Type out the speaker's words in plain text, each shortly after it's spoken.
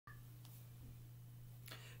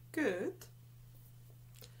Good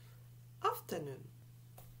afternoon.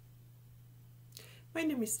 My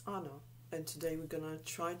name is Anna, and today we're gonna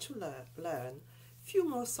try to learn a few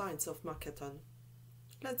more signs of Makaton.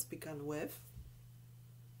 Let's begin with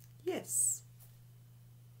yes.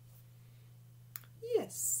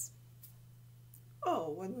 Yes.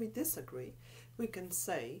 Or when we disagree, we can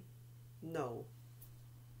say no.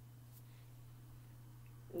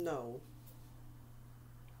 No.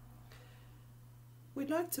 We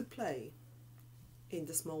like to play in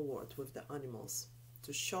the small world with the animals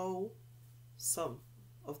to show some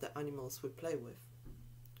of the animals we play with.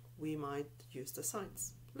 We might use the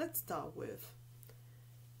signs. Let's start with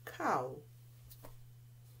cow.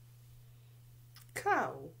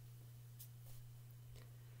 Cow.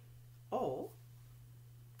 Or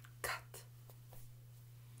cat.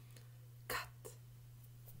 Cat.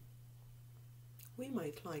 We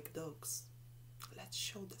might like dogs. Let's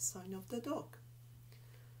show the sign of the dog.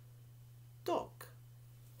 Dog.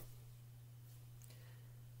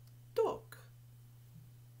 Dog.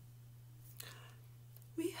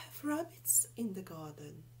 We have rabbits in the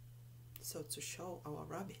garden, so to show our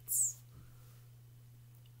rabbits.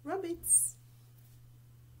 Rabbits.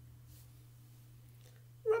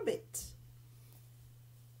 Rabbit.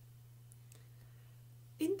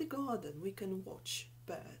 In the garden we can watch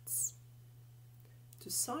birds. To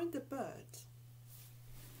sign the bird,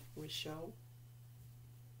 we show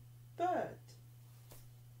bird.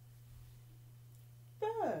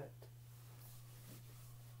 Bird.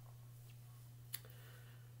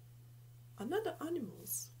 Another animal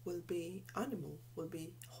will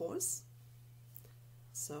be horse.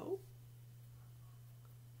 So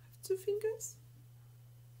have two fingers.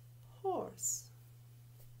 Horse.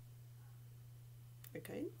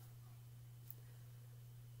 Again.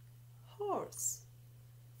 Horse.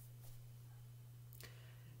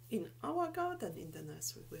 In our garden in the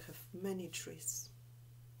nursery we have many trees.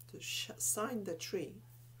 To sign the tree.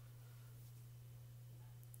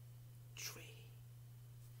 Tree.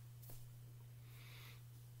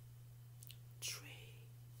 Tree.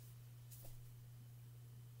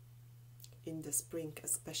 In the spring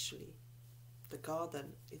especially, the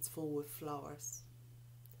garden is full with flowers.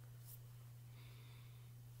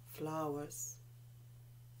 Flowers.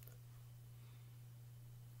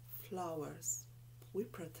 Flowers. We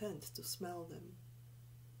pretend to smell them.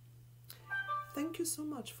 Thank you so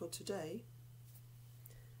much for today.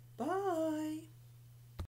 Bye.